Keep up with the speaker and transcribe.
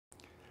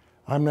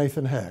I'm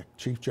Nathan Hecht,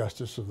 Chief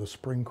Justice of the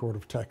Supreme Court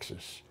of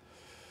Texas.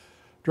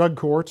 Drug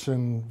courts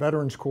and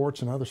veterans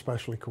courts and other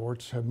specialty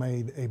courts have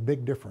made a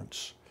big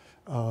difference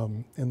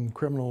in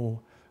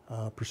criminal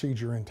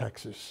procedure in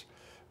Texas.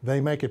 They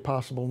make it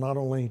possible not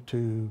only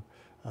to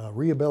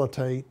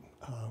rehabilitate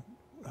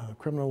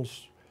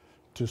criminals,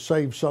 to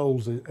save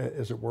souls,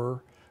 as it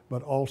were,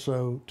 but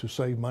also to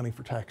save money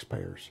for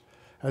taxpayers.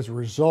 As a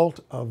result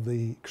of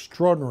the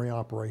extraordinary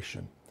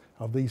operation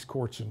of these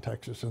courts in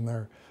Texas, and there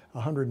are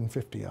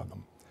 150 of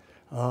them,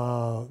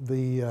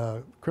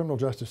 the criminal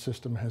justice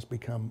system has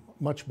become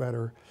much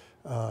better,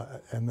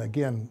 and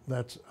again,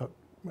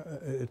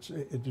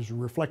 it is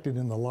reflected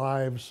in the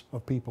lives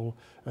of people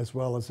as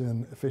well as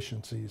in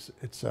efficiencies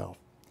itself.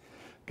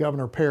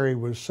 Governor Perry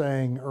was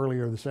saying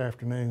earlier this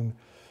afternoon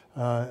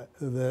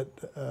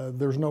that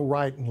there's no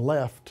right and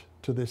left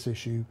to this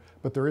issue,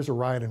 but there is a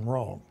right and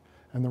wrong.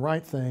 And the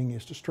right thing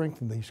is to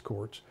strengthen these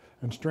courts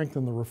and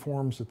strengthen the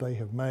reforms that they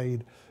have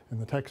made in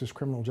the Texas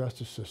criminal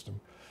justice system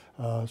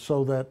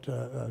so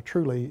that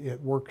truly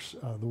it works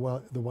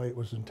the way it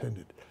was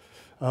intended.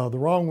 The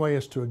wrong way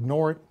is to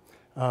ignore it.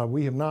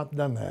 We have not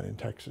done that in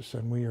Texas,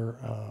 and we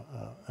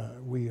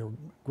are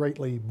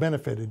greatly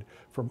benefited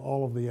from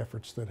all of the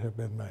efforts that have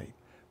been made.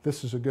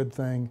 This is a good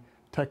thing.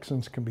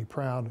 Texans can be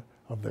proud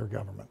of their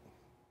government.